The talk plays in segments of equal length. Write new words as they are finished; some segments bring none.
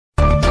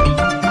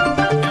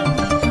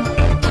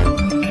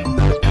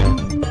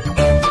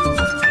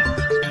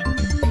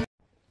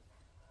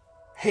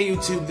Hey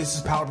YouTube, this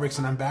is PowerBricks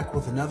and I'm back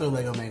with another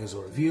LEGO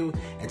Megazord review,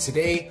 and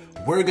today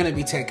we're going to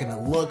be taking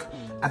a look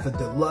at the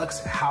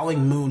deluxe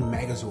Howling Moon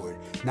Megazord.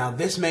 Now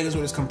this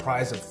Megazord is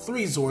comprised of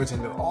 3 Zords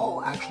and they're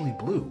all actually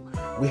blue.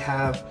 We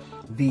have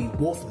the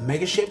Wolf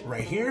Megaship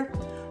right here.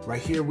 Right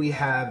here we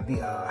have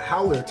the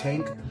Howler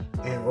tank,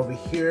 and over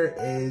here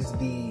is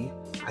the,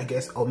 I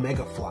guess,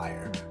 Omega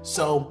Flyer.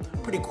 So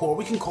pretty cool.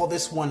 We can call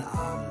this one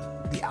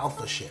the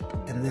Alpha Ship,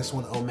 and this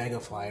one Omega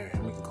Flyer,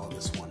 and we can call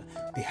this one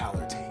the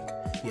Howler tank.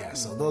 Yeah,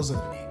 so those are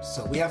the names.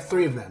 So we have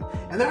 3 of them,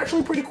 and they're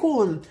actually pretty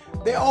cool, and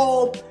they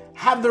all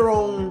have their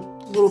own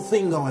little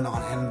thing going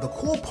on. And the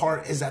cool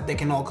part is that they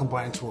can all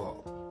combine into a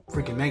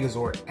freaking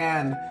Megazord,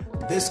 and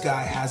this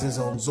guy has his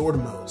own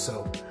Zord mode.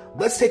 So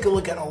let's take a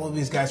look at all of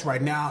these guys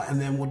right now, and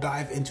then we'll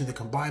dive into the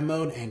combine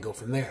mode and go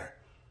from there.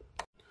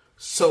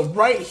 So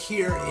right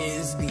here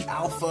is the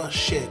Alpha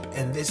ship,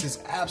 and this is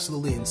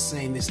absolutely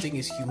insane. This thing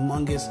is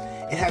humongous.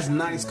 It has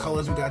nice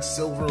colors. We got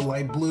silver,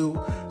 light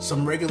blue,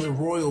 some regular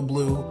royal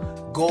blue,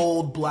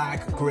 gold,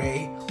 black,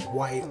 gray,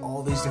 white,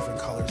 all these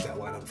different colors that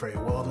line up very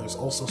well. And there's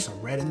also some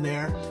red in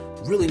there.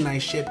 Really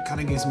nice ship.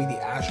 Kind of gives me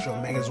the Astro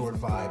Megazord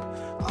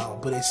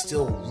vibe, but it's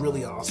still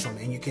really awesome.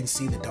 And you can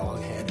see the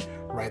dog head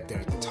right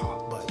there at the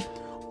top. But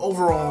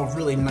overall,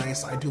 really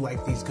nice. I do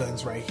like these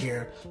guns right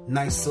here.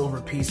 Nice silver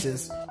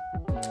pieces.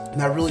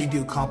 And I really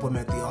do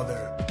complement the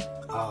other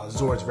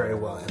Zords very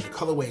well, and the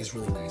colorway is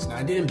really nice. Now,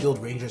 I didn't build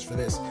Rangers for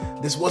this.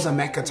 This was a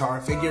Mech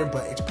figure,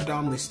 but it's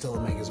predominantly still a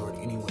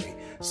Megazord anyway,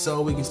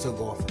 so we can still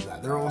go off of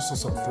that. There are also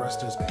some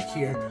thrusters back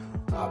here,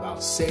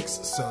 about 6,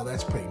 so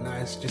that's pretty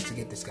nice just to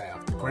get this guy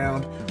off the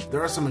ground.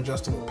 There are some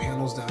adjustable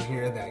panels down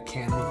here that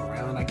can move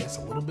around, I guess,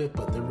 a little bit,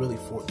 but they're really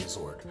for the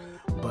Zord.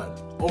 But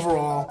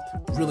overall,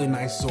 really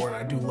nice Zord.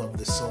 I do love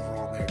the silver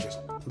on there. Just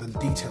the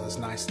detail is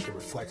nice. It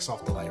reflects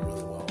off the light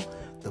really well.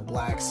 The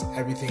blacks,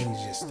 everything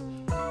is just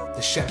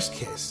the chef's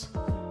kiss.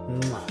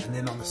 And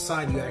then on the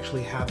side, you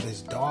actually have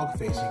this dog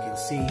face. You can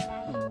see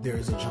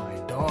there's a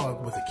giant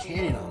dog with a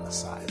cannon on the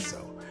side.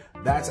 So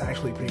that's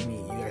actually pretty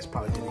neat. You guys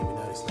probably didn't even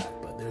notice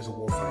that, but there's a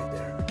wolf right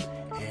there.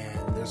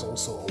 And there's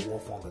also a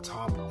wolf on the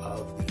top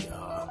of the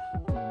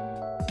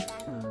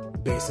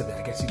base of it.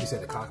 I guess you could say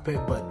the cockpit,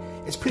 but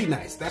it's pretty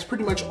nice. That's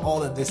pretty much all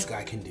that this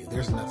guy can do.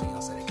 There's nothing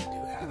else that it can do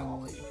at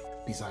all,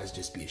 besides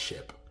just be a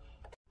ship.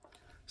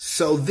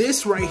 So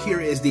this right here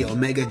is the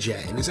Omega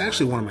Jet, and it's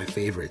actually one of my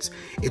favorites.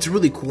 It's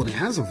really cool, and it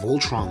has a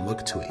Voltron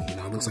look to it. You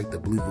know, it looks like the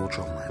blue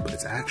Voltron line, but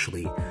it's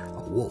actually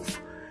a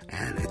wolf.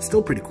 And it's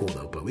still pretty cool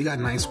though, but we got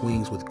nice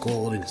wings with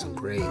gold and some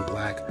gray and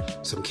black,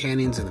 some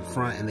cannons in the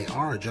front, and they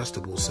are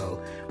adjustable, so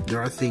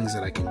there are things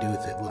that I can do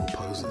with it, little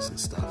poses and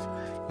stuff,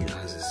 you know,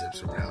 as it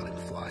zips around and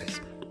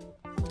flies.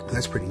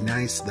 That's pretty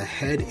nice. The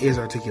head is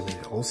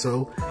articulated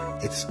also.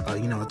 It's,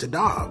 you know, it's a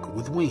dog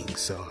with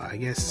wings, so I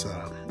guess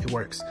it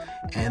works.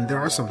 And there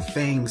are some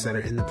fangs that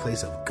are in the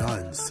place of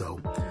guns, so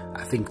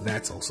I think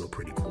that's also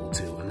pretty cool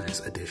too. A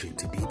nice addition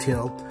to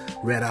detail.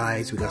 Red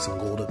eyes, we got some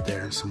gold up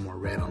there and some more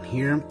red on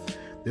here.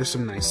 There's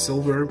some nice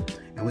silver,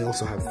 and we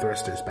also have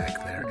thrusters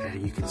back there,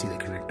 and you can see the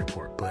connector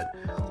port. But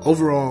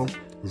overall,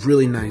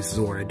 really nice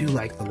Zord. I do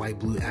like the light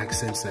blue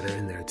accents that are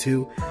in there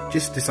too.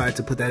 Just decided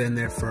to put that in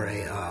there for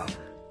a,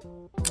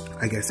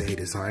 I guess, a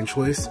design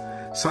choice.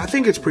 So I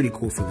think it's pretty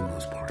cool for the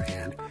most part,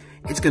 and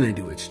it's gonna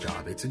do its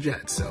job. It's a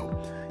jet, so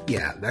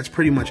yeah, that's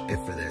pretty much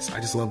it for this. I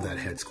just love that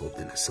head sculpt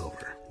in the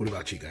silver. What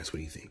about you guys? What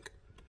do you think?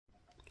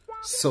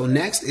 So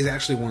next is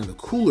actually one of the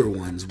cooler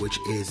ones, which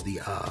is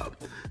the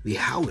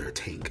Howler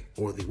tank,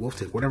 or the wolf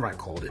tank, whatever I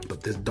called it,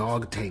 but this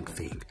dog tank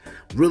thing.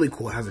 Really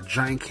cool. It has a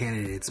giant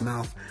cannon in its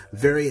mouth,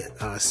 very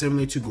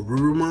similar to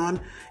Garurumon,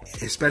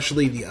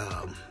 especially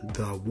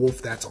the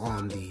wolf that's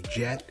on the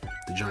jet,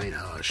 the giant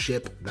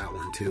ship, that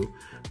one too.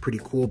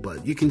 Pretty cool,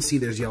 but you can see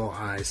there's yellow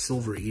eyes,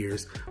 silver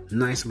ears,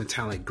 nice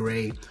metallic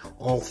gray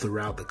all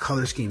throughout. The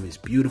color scheme is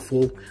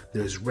beautiful.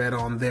 There's red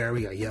on there,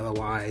 we got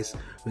yellow eyes,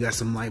 we got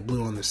some light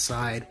blue on the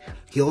side.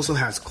 He also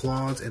has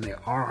claws, and they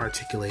are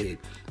articulated.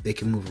 They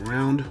can move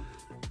around,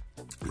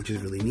 which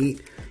is really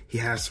neat. He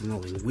has some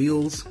rolling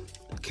wheels.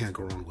 Can't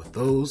go wrong with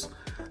those.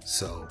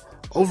 So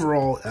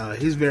overall,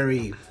 he's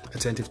very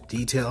attentive to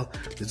detail.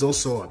 There's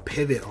also a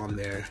pivot on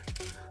there,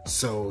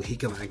 so he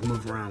can like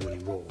move around when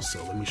he rolls.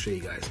 So let me show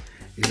you guys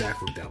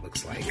exactly what that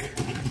looks like.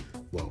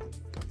 Well,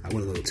 I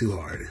went a little too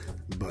hard,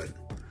 but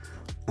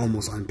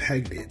almost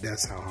unpegged it.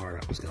 That's how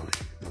hard I was going.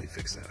 Let me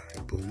fix that. All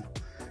right, boom.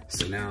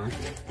 So now,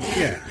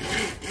 yeah,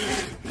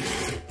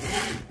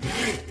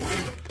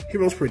 he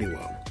rolls pretty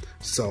well.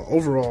 So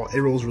overall, it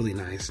rolls really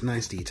nice.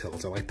 Nice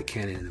details. I like the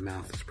cannon in the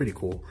mouth. It's pretty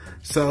cool.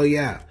 So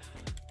yeah,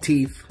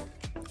 teeth,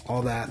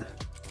 all that.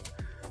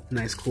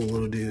 Nice, cool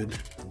little dude.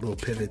 Little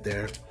pivot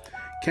there.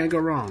 Can't go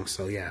wrong.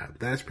 So yeah,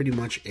 that's pretty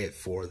much it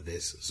for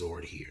this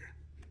Zord here.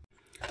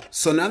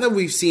 So now that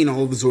we've seen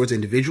all of the Zords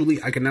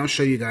individually, I can now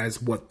show you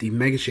guys what the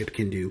Megaship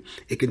can do.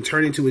 It can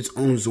turn into its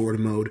own Zord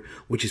mode,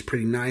 which is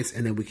pretty nice,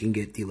 and then we can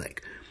get the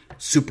like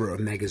Super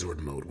Megazord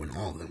mode when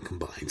all of them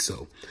combine.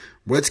 So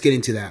let's get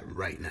into that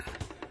right now.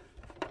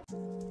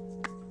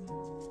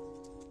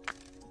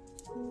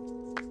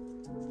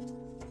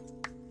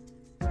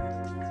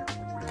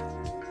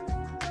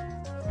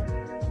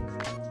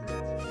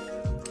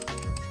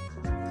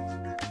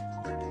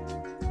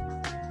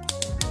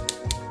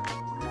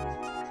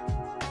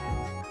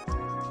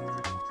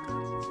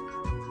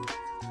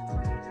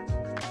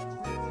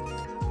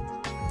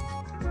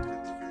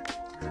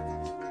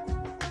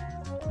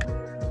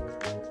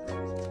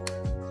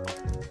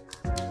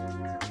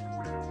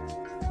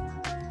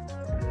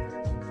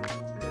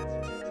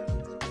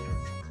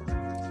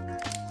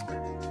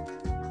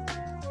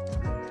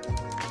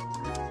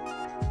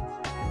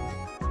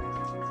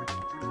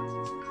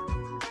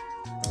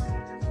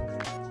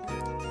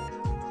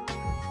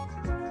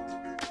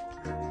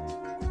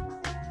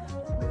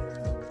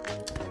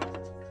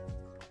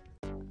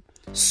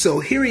 So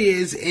here he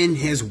is in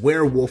his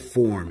werewolf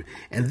form,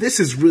 and this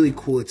is really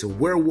cool. It's a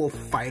werewolf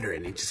fighter,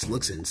 and it just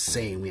looks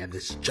insane. We have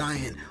this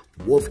giant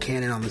wolf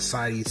cannon on the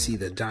side. You see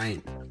the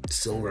giant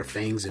silver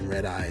fangs and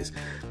red eyes.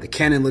 The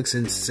cannon looks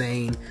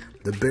insane.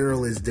 The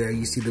barrel is there.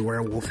 You see the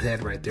werewolf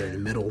head right there in the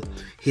middle.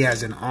 He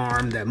has an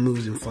arm that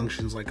moves and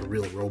functions like a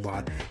real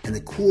robot. And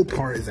the cool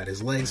part is that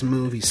his legs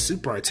move. He's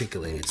super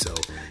articulated, so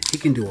he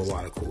can do a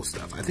lot of cool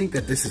stuff. I think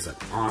that this is an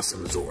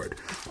awesome Zord.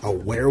 A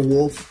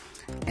werewolf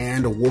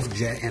and a wolf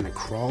jet and a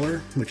crawler,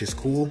 which is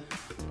cool.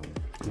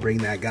 Bring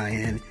that guy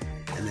in,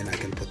 and then I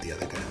can put the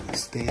other guy on the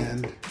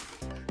stand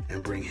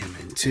and bring him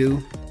in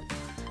too,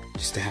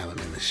 just to have him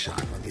in the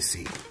shot. Let me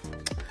see.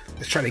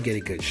 Let's try to get a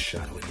good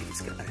shot with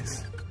these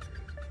guys.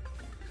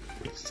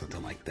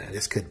 Something like that.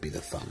 This could be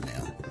the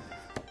thumbnail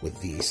with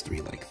these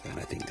three like that.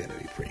 I think that would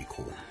be pretty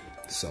cool.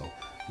 So,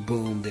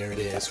 boom, there it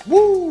is.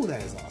 Woo!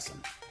 That is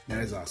awesome.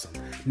 That is awesome.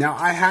 Now,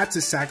 I had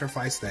to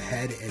sacrifice the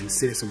head and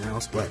sit it somewhere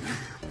else, but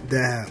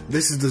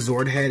this is the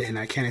Zord head, and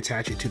I can't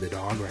attach it to the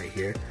dog right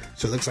here.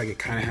 So it looks like it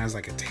kind of has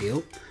like a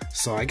tail.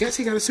 So I guess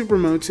he got a super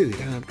mode too. He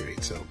got an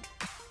upgrade. So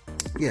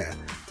yeah,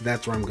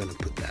 that's where I'm going to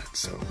put that.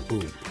 So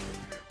boom.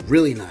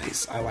 Really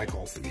nice. I like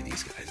all three of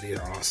these guys. They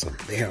are awesome.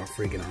 They are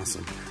freaking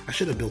awesome. I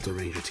should have built a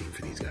ranger team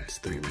for these guys.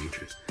 3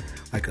 rangers.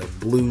 Like a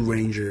blue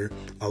ranger,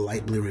 a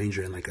light blue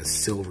ranger, and like a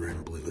silver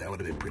and blue. That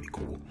would have been pretty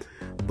cool.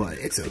 But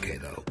it's okay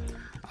though.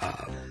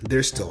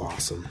 They're still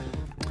awesome.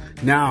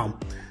 Now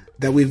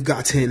that we've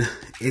gotten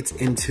it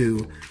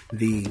into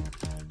the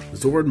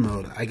Zord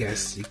mode, I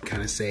guess you can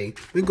kind of say,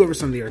 we can go over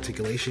some of the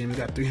articulation. We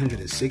got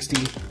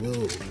 360. Whoa,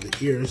 the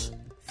ears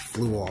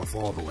flew off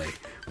all the way,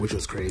 which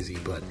was crazy.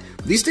 But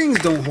these things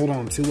don't hold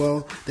on too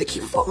well. They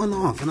keep falling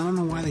off, and I don't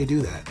know why they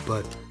do that,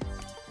 but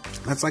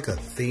that's like a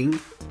thing.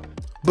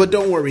 But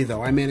don't worry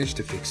though, I managed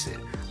to fix it.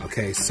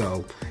 Okay,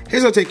 so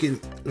his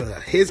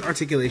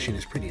articulation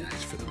is pretty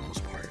nice for the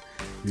most part.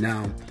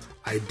 Now,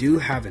 I do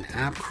have an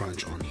ab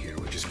crunch on here,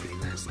 which is pretty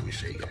nice. Let me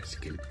show you guys.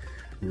 You can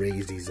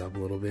raise these up a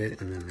little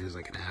bit, and then there's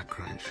like an ab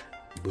crunch.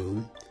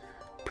 Boom.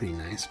 Pretty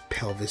nice.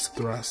 Pelvis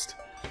thrust.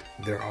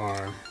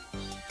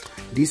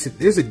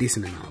 There's a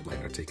decent amount of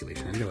like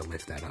articulation. I'm gonna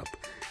lift that up,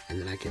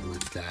 and then I can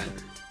lift that,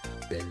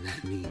 bend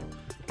that knee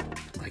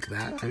like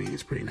that. I mean,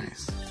 it's pretty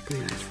nice. It's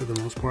pretty nice for the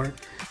most part.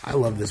 I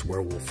love this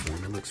werewolf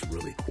form. It looks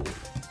really cool.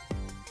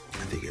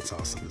 I think it's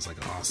awesome. It's like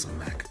an awesome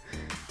mech.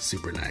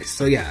 Super nice.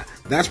 So yeah,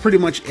 that's pretty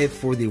much it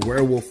for the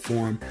werewolf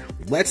form.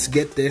 Let's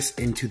get this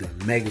into the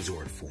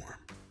Megazord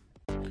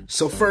form.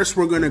 So first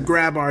we're gonna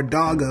grab our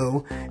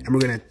doggo and we're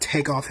gonna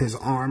take off his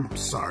arm.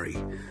 Sorry.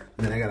 And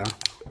then I gotta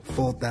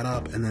fold that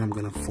up, and then I'm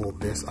gonna fold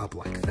this up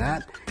like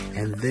that,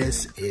 and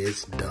this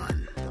is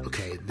done.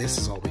 Okay, this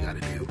is all we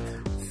gotta do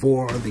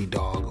for the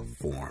dog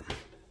form.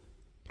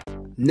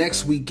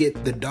 Next we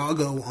get the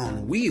doggo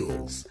on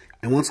wheels,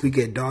 and once we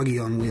get doggy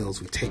on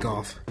wheels, we take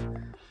off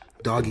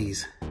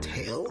doggy's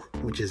tail,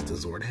 which is the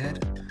Zord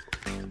head.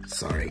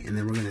 Sorry, and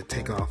then we're gonna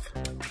take off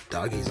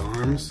doggy's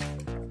arms.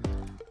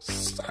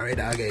 Sorry,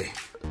 doggy.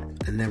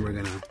 And then we're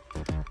gonna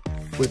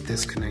flip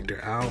this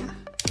connector out.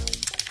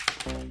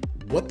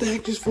 What the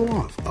heck just flew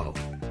off? Oh,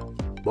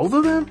 both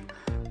of them?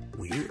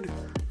 Weird.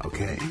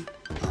 Okay.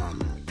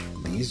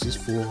 These just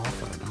flew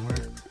off out of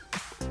nowhere.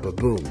 But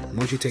boom,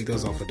 once you take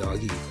those off a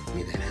doggy,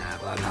 we then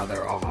have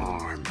another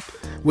arm,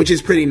 which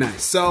is pretty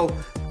nice. So,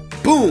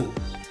 boom.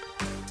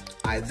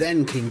 I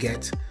then can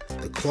get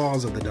the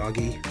claws of the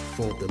doggy,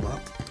 fold them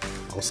up.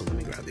 Also, let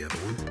me grab the other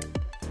one.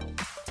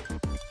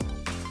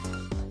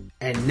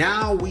 And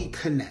now we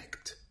connect.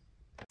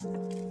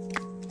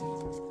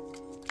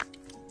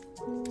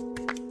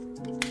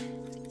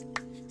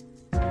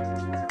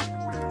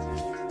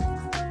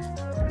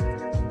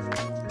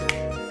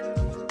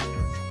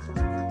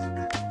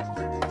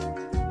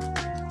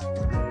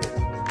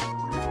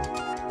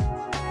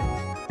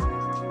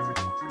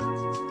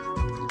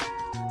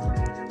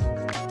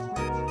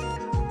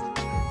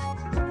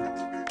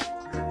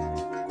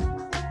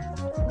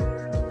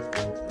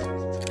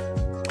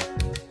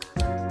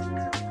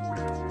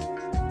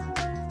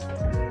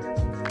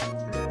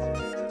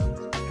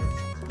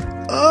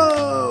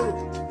 Oh!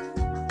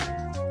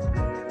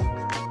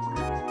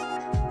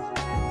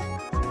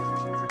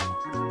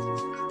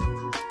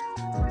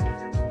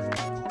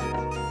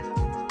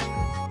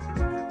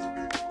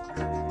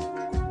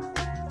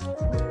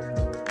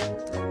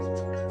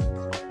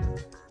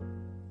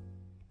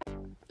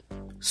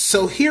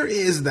 So here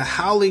is the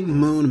Howling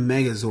Moon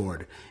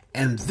Megazord,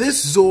 and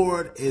this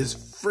Zord is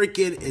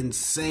freaking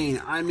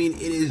insane. I mean,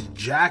 it is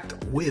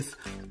jacked with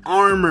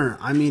armor.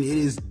 I mean, it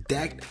is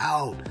decked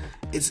out.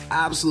 It's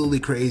absolutely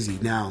crazy.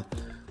 Now,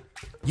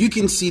 you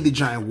can see the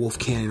giant wolf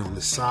cannon on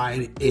the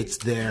side. It's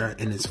there,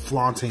 and it's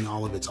flaunting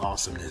all of its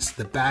awesomeness.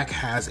 The back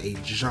has a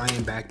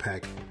giant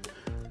backpack.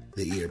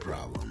 The ear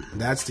problem.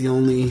 That's the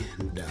only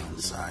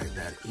downside,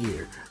 that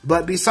ear.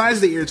 But besides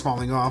the ears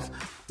falling off,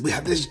 we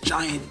have this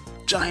giant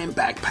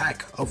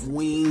backpack of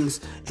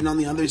wings. And on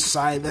the other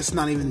side, that's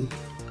not even...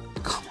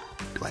 Come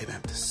on. do I even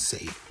have to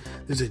say?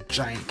 There's a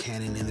giant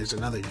cannon, and there's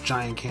another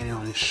giant cannon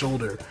on his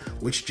shoulder,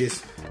 which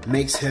just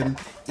makes him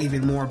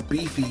even more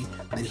beefy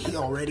than he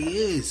already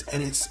is,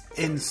 and it's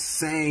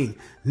insane.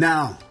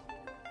 Now,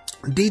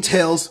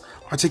 details,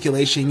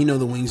 articulation, you know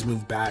the wings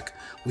move back.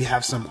 We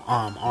have some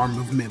arm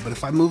movement, but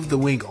if I move the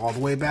wing all the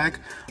way back,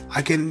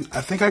 I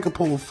think I could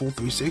pull a full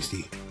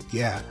 360.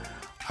 Yeah,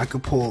 I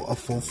could pull a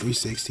full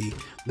 360.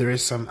 There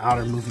is some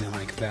outer movement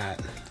like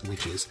that,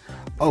 which is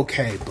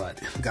okay,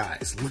 but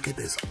guys, look at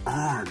this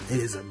arm. It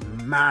is a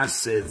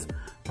massive,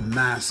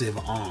 massive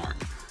arm.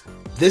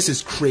 This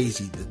is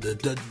crazy.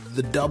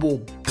 The double,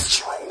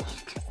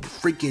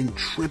 freaking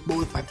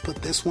triple, if I put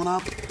this one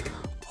up.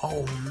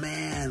 Oh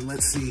man,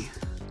 let's see.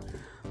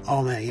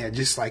 Oh man, yeah,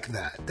 just like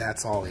that.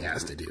 That's all he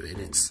has to do, and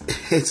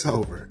it's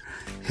over.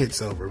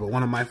 It's over. But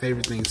one of my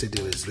favorite things to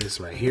do is this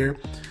right here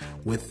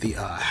with the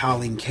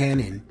Howling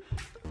cannon.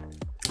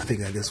 I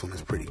think that this one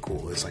is pretty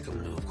cool. It's like a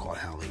move called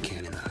Howling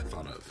cannon that I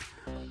thought of,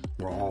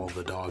 where all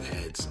the dog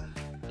heads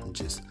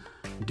just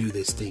do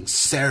this thing.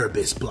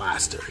 Cerebus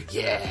blaster,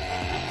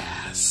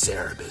 yeah,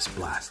 Cerebus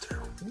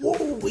blaster.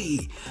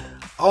 Whoa-wee!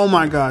 Oh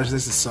my gosh,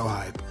 this is so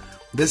hype.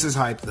 This is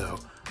hype though.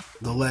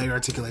 The leg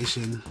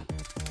articulation.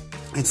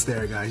 It's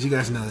there, guys. You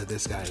guys know that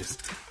this guy is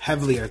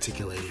heavily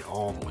articulated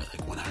all the way,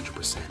 like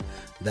 100%.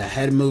 The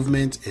head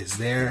movement is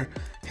there.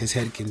 His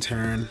head can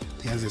turn.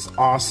 He has this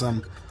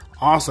awesome,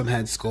 awesome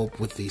head sculpt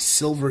with these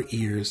silver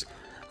ears.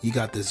 You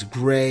got this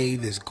gray,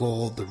 this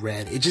gold, the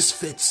red. It just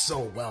fits so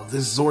well.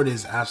 This Zord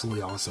is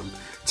absolutely awesome.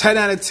 10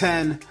 out of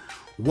 10.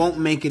 Won't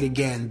make it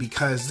again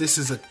because this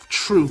is a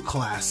true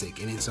classic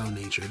in its own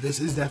nature.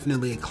 This is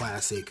definitely a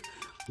classic.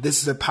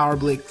 This is a Power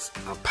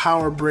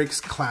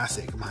Bricks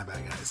classic. My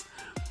bad, guys.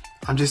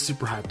 I'm just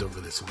super hyped over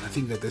this one. I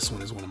think that this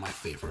one is one of my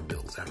favorite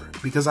builds ever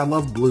because I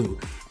love blue.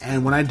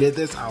 And when I did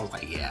this, I was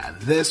like, yeah,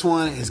 this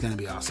one is going to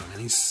be awesome.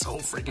 And he's so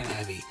freaking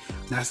heavy.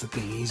 That's the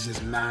thing. He's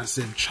just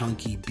massive,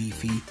 chunky,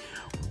 beefy,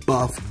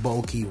 buff,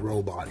 bulky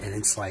robot. And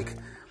it's like,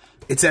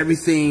 it's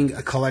everything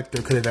a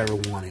collector could have ever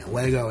wanted.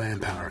 Lego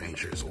and Power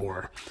Rangers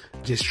or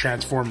just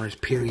Transformers,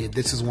 period.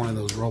 This is one of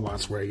those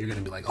robots where you're going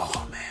to be like,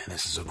 oh man,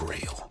 this is a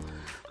grail.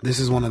 This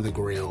is one of the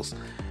grails.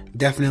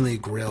 Definitely a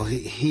grail.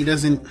 He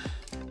doesn't...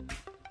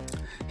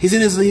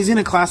 He's in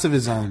a class of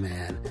his own,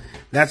 man.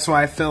 That's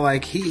why I feel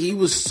like he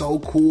was so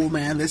cool,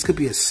 man. This could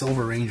be a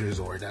Silver Ranger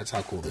Zord. That's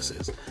how cool this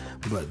is.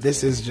 But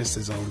this is just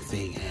his own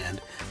thing, and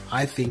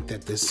I think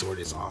that this Zord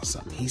is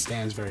awesome. He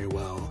stands very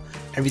well.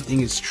 Everything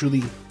is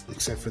truly,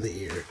 except for the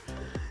ear,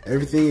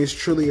 everything is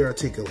truly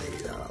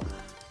articulated.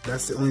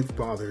 That's the only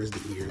bother is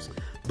the ears.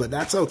 But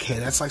that's okay.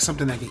 That's like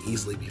something that can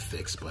easily be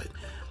fixed. But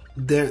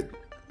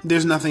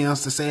there's nothing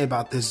else to say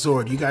about this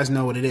Zord. You guys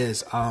know what it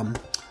is.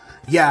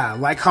 Yeah,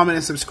 like, comment,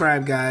 and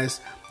subscribe,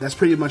 guys. That's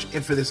pretty much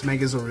it for this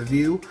Megazord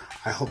review.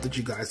 I hope that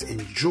you guys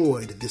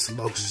enjoyed this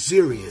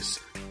luxurious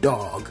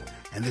dog.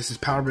 And this is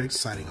Power Bricks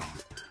signing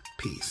off.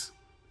 Peace.